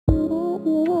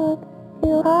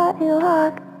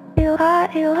look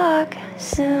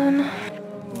soon.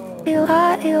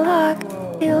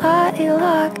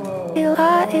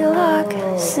 You look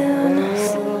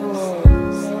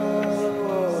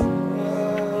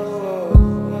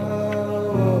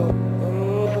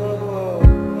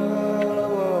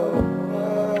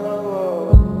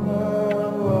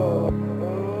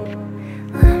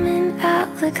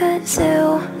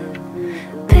Zoo,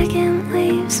 picking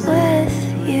leaves with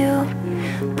you,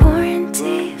 pouring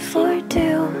tea for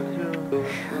two.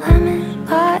 Lemon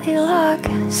body lock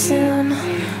soon,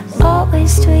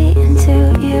 always tweeting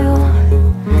to you,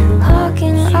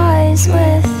 locking eyes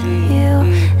with you,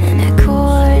 and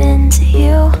according to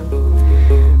you,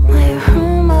 my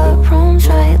room up, roam's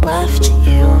right left to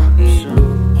you.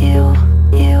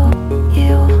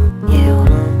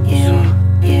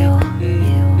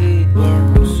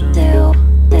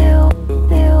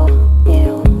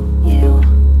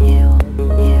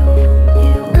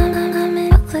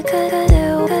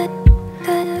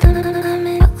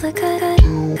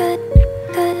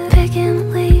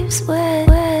 Picking leaves with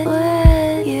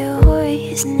you,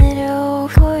 isn't it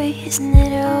over? Isn't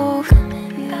it over?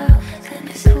 Coming out and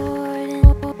according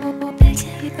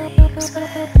picking leaves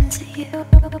with you.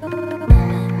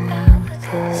 Coming out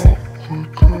because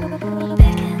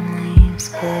picking leaves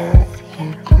with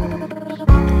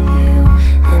you,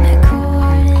 and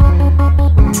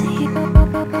according to you,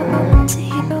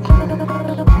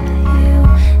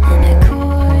 and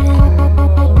according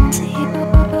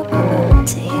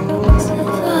to you.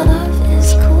 Love is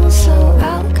cool, so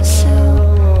out soon.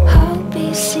 I'll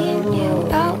be seeing you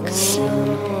out soon.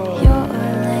 You're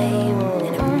lame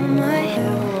and on my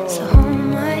hill, so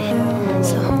on my hill,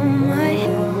 so on my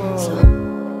hill, so.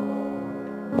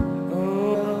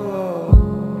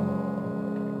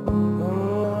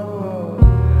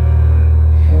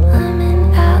 I'm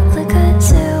in Alligator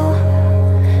Zoo,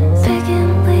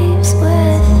 picking leaves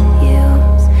with you,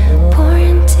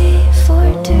 pouring tea for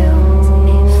two.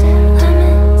 I'm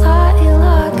in body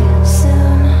lock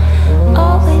soon,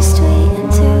 always tweeting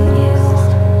to you,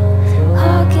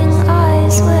 locking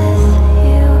eyes with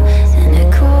you, and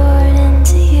according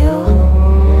to you,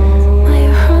 my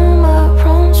room up,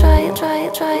 roam's right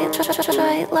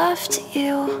left to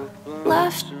you,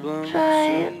 left,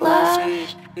 right,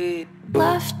 left,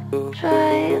 left,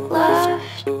 right,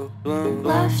 left,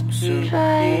 left,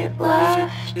 right,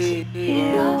 left, to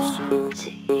you, to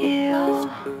you,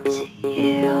 to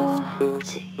you, to you, to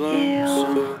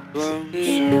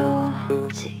you,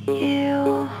 to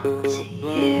you, to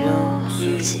you,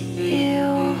 to you,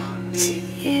 to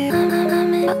you.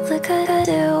 I'm in Alligator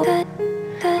Zoo,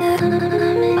 I'm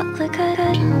in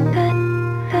Alligator Zoo,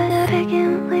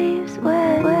 picking leaves with you.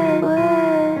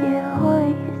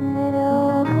 Isn't it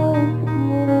over?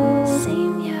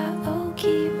 Seem ya,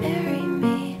 okay, marry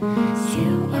me.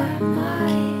 You are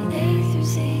my A through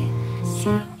Z.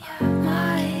 You are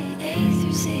my A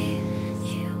through Z.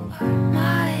 You are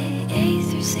my A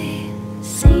through Z.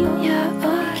 Seem ya,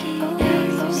 okay, A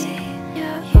through Z.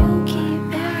 You keep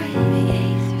marrying me, A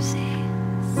through Z.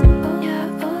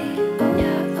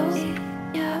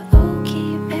 Yeah,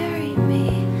 okay, marry me.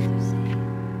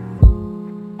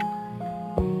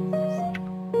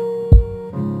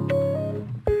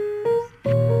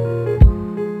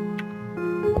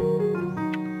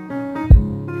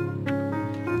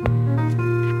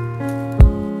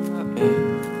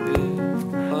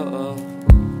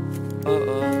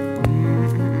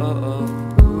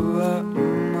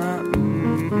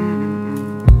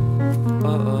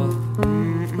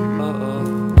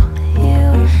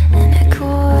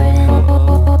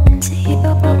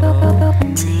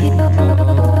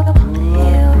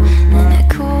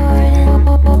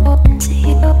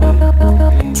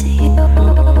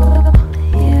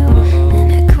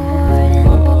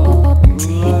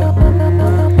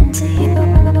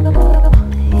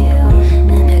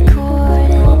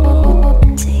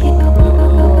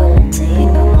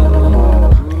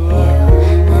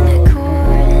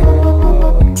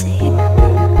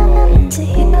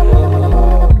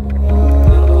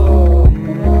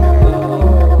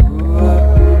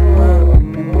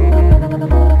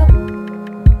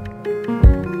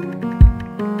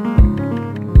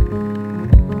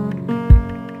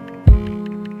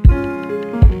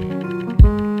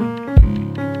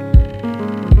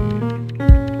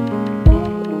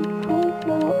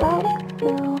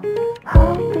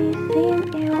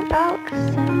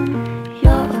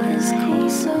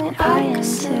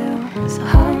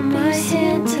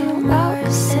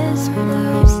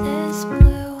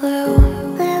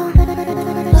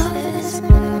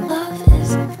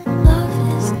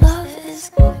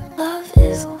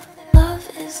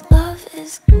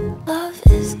 Love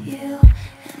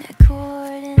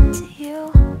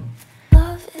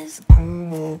eyes.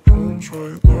 Pull up, arms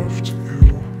right, left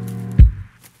you.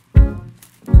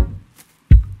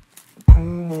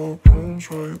 Pull up,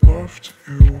 arms right, left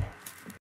you.